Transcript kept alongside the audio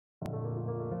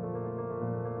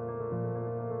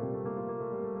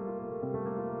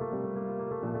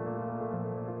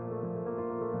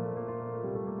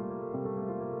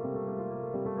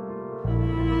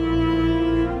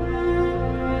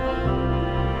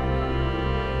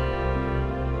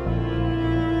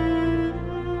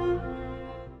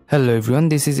Hello everyone,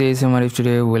 this is ASM Arif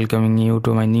today, welcoming you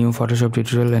to my new Photoshop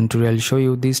tutorial, and today I'll show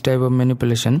you this type of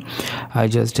manipulation. I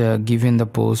just given the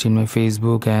post in my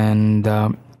Facebook and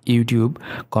YouTube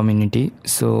community,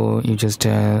 so you just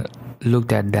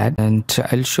looked at that, and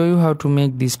I'll show you how to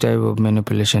make this type of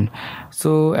manipulation.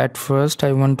 So at first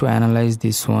I want to analyze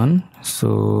this one.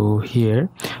 So here,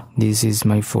 this is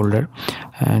my folder,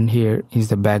 and here is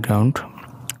the background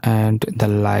and the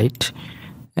light,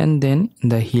 and then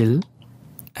the hill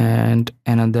and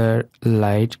another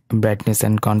light, brightness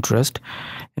and contrast,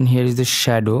 and here is the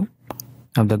shadow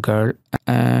of the girl,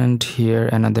 and here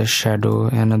another shadow,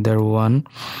 another one,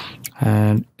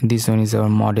 and this one is our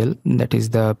model, that is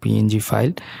the PNG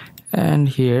file, and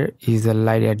here is the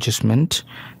light adjustment,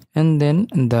 and then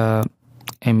the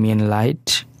ambient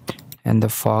light and the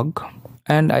fog,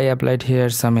 and I applied here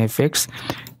some effects,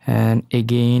 and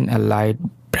again a light,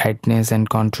 brightness and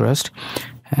contrast,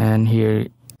 and here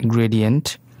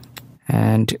gradient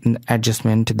and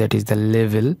adjustment, that is the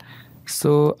level.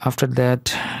 So after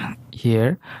that,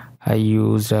 here I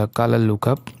use a color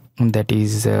lookup, that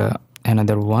is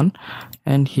another one,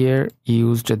 and here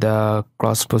used the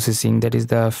cross processing, that is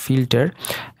the filter,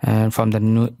 and from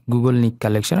the Google Nik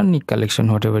Collection or Nik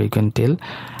Collection, whatever you can tell.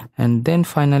 And then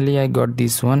finally I got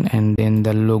this one, and then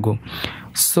the logo.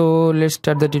 So let's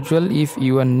start the tutorial. If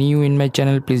you are new in my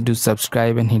channel, please do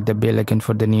subscribe and hit the bell icon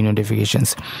for the new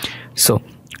notifications. So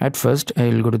at first I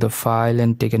will go to the file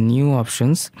and take a new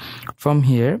options. From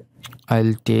here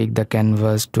I'll take the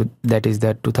canvas to, that is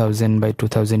the 2000 by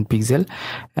 2000 pixel,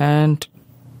 and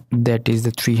that is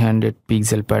the 300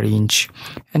 pixel per inch,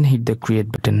 and hit the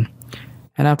create button.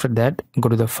 And after that, go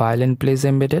to the file and place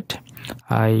embedded.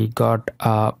 I got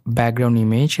a background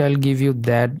image. I'll give you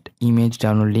that image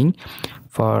download link.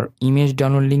 For image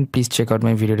download link, please check out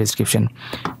my video description.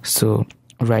 So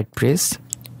right press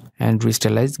and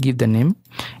restylize, give the name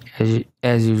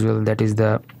as usual, that is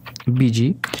the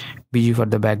BG for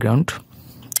the background,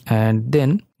 and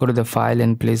then go to the file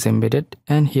and place embedded,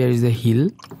 and here is the hill,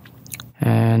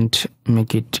 and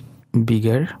make it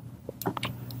bigger.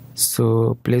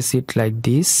 So place it like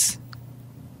this,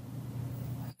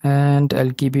 and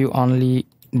I'll keep you only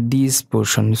this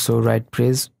portion. So right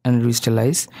press and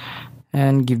restylize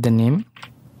and give the name,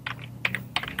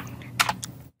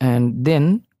 and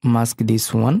then mask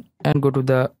this one, and go to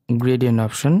the gradient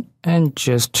option and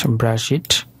just brush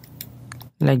it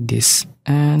like this,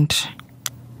 and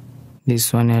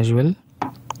this one as well.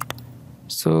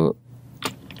 So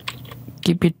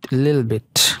keep it a little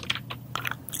bit,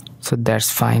 so that's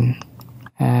fine,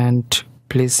 and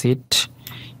place it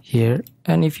here,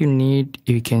 and if you need,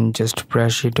 you can just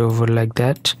brush it over like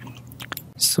that.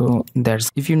 So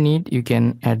that's, if you need, you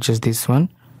can adjust this one.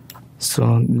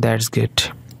 So that's good.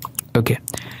 Okay,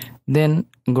 then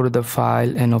go to the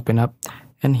file and open up,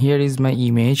 and here is my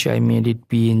image. I made it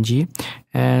PNG,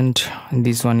 and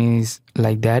this one is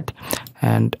like that,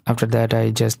 and after that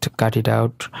I just cut it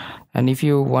out. And if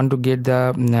you want to get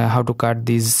the how to cut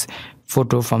this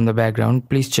photo from the background,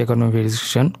 please check out my video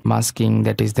description. Masking,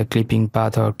 that is the clipping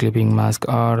path or clipping mask,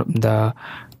 or the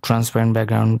transparent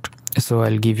background, so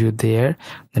I'll give you there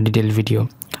the detailed video.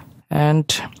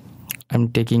 And I'm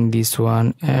taking this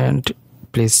one and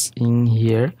placing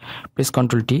here, press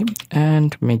Ctrl T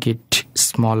and make it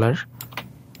smaller,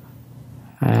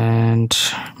 and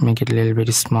make it a little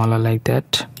bit smaller like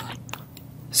that.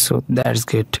 So that's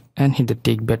good, and hit the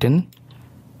tick button,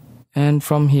 and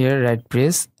from here right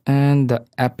press and the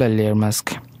apply layer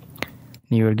mask.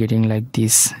 You are getting like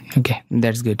this. Okay,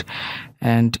 that's good.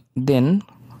 And then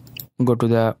go to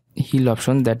the hill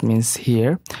option, that means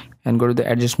here, and go to the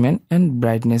adjustment and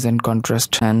brightness and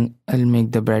contrast, and I'll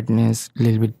make the brightness a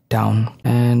little bit down,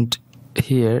 and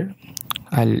here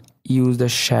I'll use the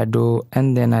shadow,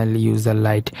 and then I'll use the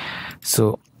light.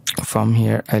 So from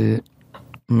here I'll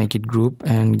make it group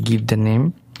and give the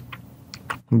name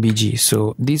BG.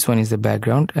 So this one is the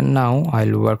background, and now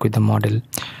I'll work with the model.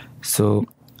 So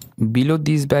below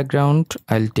this background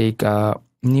I'll take a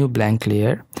new blank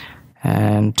layer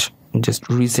and just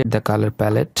reset the color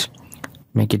palette,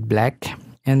 make it black,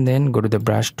 and then go to the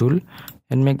brush tool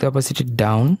and make the opacity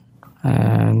down,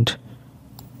 and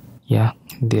yeah,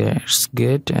 there's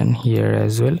good, and here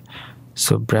as well.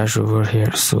 So brush over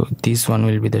here, so this one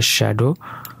will be the shadow,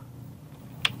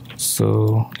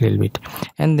 so a little bit,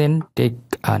 and then take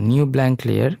a new blank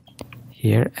layer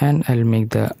here, and I'll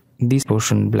make this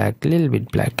portion black, a little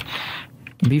bit black.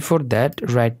 Before that,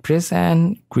 right press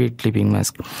and create clipping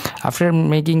mask. After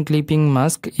making clipping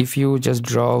mask, if you just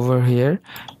draw over here,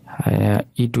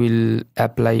 it will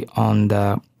apply on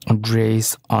the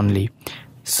dress only.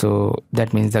 So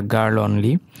that means the girl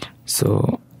only.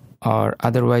 So or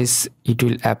otherwise it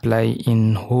will apply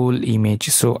in whole image.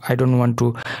 So I don't want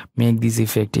to make this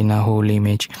effect in a whole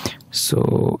image,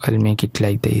 so I'll make it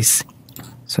like this.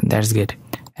 So that's good.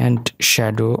 And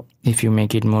shadow, if you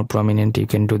make it more prominent, you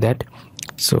can do that.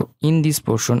 So in this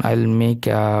portion I'll make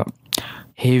a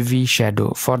heavy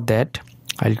shadow. For that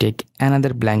I'll take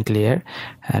another blank layer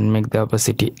and make the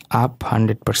opacity up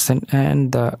 100%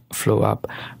 and the flow up.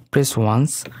 Press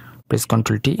once, press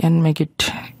Ctrl T and make it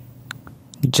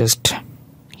just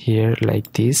here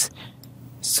like this.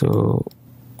 So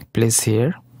place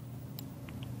here.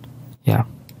 Yeah,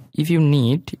 if you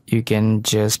need, you can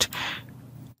just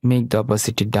make the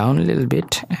opacity down a little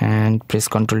bit and press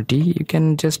Ctrl T. You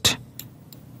can just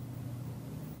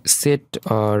set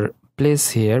or place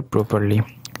here properly.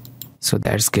 So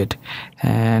that's good.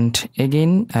 And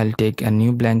again I'll take a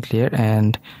new blank layer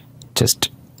and just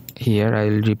here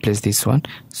I'll replace this one.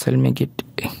 So I'll make it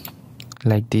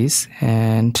like this,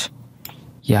 and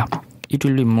yeah, it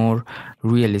will be more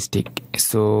realistic.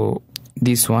 So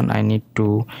this one I need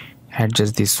to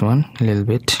adjust this one a little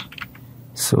bit.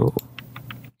 So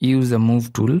use the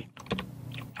move tool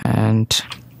and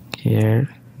here,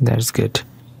 that's good.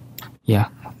 Yeah,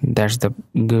 that's the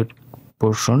good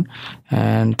portion.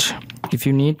 And if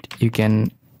you need, you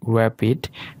can warp it.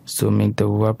 So make the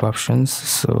warp options,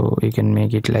 so you can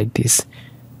make it like this.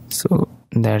 So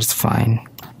that's fine.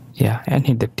 Yeah, and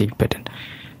hit the tick button.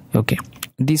 Okay,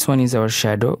 this one is our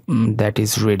shadow that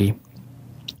is ready.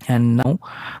 And now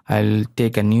I'll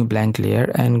take a new blank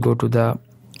layer and go to the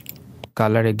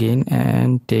color again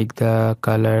and take the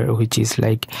color which is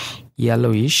like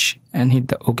yellowish and hit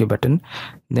the OK button.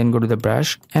 Then go to the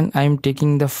brush and I'm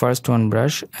taking the first one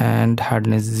brush and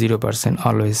hardness 0%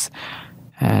 always,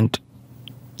 and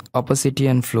opacity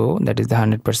and flow, that is the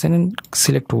 100%, and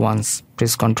select once,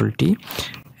 press Ctrl T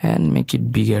and make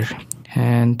it bigger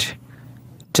and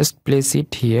just place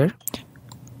it here.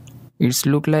 It's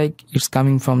look like it's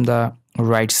coming from the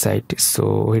right side,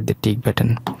 so hit the tick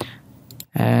button.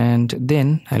 And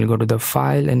then I'll go to the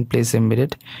file and place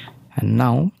embedded, and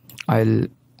now I'll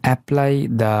apply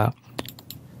the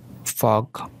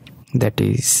fog that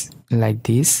is like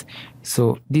this.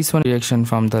 So this one direction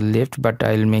from the left, but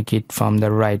I'll make it from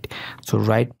the right. So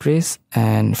right press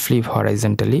and flip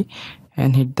horizontally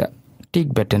and hit the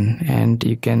tick button, and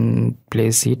you can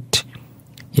place it.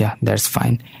 Yeah, that's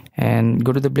fine. And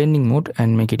go to the blending mode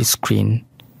and make it screen.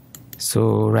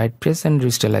 So right press and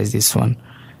restylize this one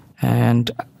and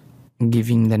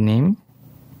giving the name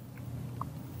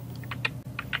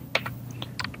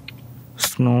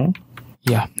snow.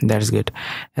 Yeah, that's good.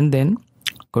 And then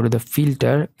go to the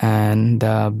filter and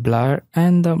the blur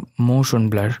and the motion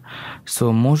blur.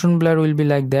 So motion blur will be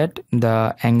like that.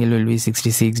 The angle will be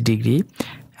 66 degree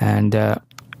and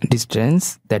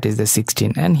distance, that is the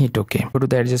 16, and hit OK. Go to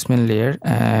the adjustment layer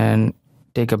and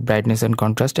take a brightness and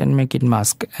contrast and make it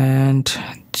mask, and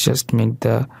just make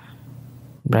the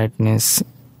brightness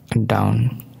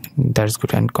down. That's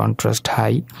good. And contrast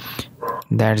high.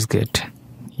 That's good.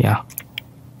 Yeah,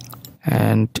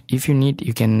 and if you need,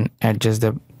 you can adjust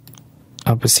the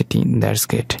opacity. That's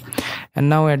good. And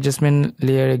now adjustment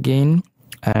layer again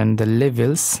and the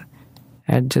levels,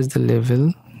 adjust the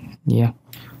level. Yeah,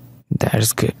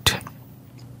 that's good.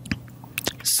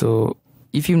 So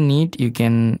if you need, you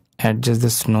can adjust the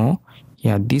snow.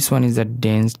 Yeah, this one is a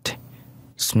dense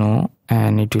snow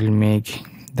and it will make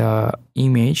the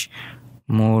image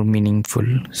more meaningful,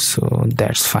 so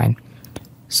that's fine.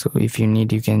 So if you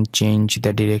need, you can change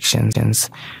the directions.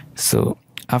 So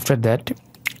after that,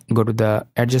 go to the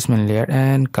adjustment layer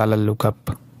and color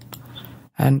lookup,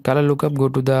 and color lookup, go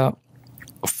to the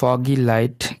foggy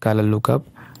light color lookup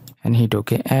and hit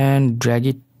OK and drag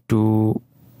it to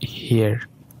here.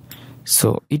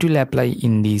 So it will apply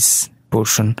in this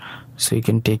portion, so you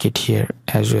can take it here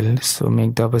as well. So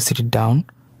make the opacity down.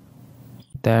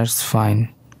 That's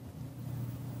fine.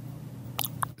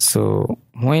 So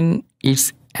when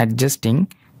it's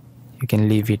adjusting, you can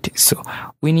leave it. So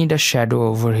we need a shadow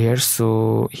over here.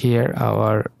 So here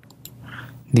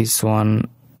this one,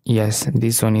 yes,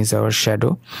 this one is our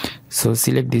shadow. So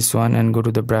select this one and go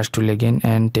to the brush tool again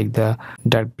and take the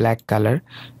dark black color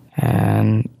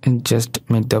and just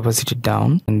make the opacity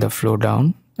down and the flow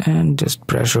down and just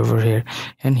brush over here.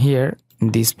 And here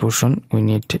in this portion we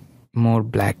need more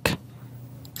black,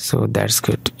 so that's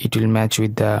good. It will match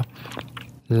with the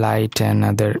light and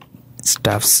other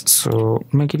stuffs, so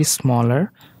make it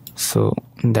smaller. So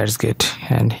that's good.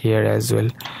 And here as well.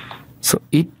 So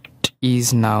it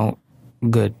is now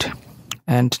good.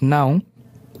 And now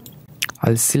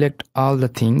I'll select all the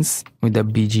things with the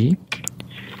BG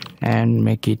and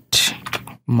make it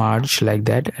merge like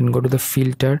that, and go to the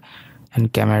filter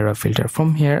and camera filter.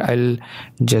 From here I'll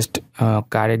just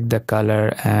correct the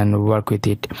color and work with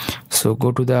it. So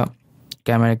go to the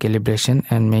camera calibration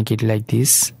and make it like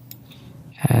this,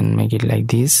 and make it like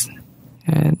this,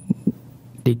 and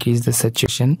decrease the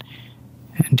saturation,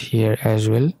 and here as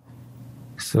well.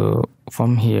 So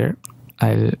from here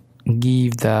I'll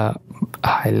give the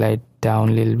highlight down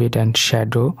a little bit and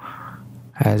shadow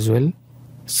as well.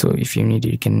 So if you need,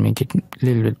 you can make it a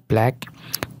little bit black,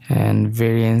 and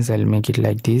variance I'll make it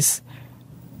like this,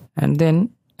 and then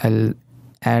I'll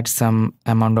add some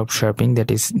amount of sharpening, that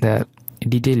is the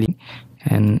detailing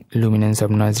and luminance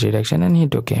of noise reduction, and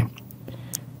hit OK.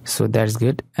 So that's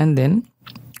good. And then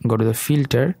go to the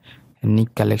filter,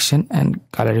 Nik Collection, and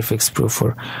color effects Pro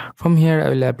 4. From here I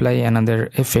will apply another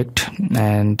effect,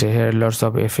 and here are lots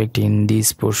of effect in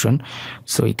this portion,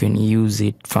 so you can use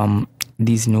it from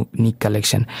this Nik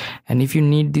Collection. And if you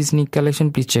need this Nik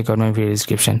Collection, please check out my video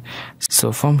description.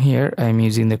 So from here I'm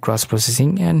using the cross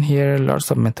processing, and here are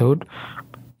lots of method.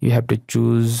 You have to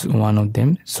choose one of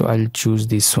them, so I'll choose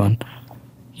this one,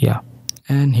 yeah,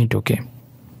 and hit OK.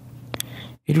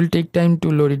 It will take time to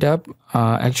load it up.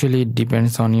 Actually it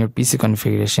depends on your PC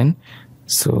configuration.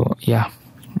 So yeah,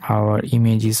 our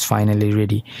image is finally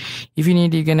ready. If you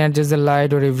need, you can adjust the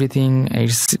light or everything,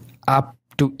 it's up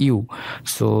to you.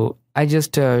 So I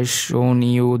just shown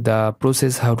you the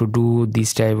process how to do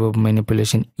this type of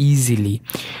manipulation easily.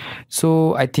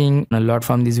 So I think a lot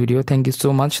from this video. Thank you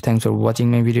so much. Thanks for watching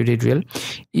my video tutorial.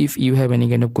 If you have any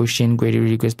kind of question, query,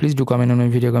 request, please do comment on my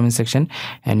video comment section.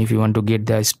 And if you want to get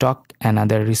the stock and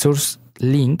other resource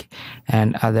link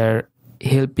and other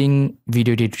helping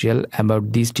video tutorial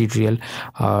about this tutorial,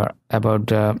 or about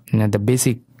the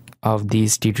basic of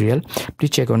this tutorial, please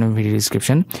check out my video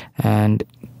description, and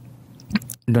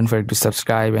don't forget to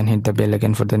subscribe and hit the bell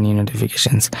icon for the new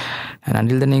notifications. And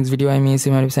until the next video, I'm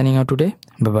ASM Arif signing out today.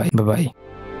 Bye bye.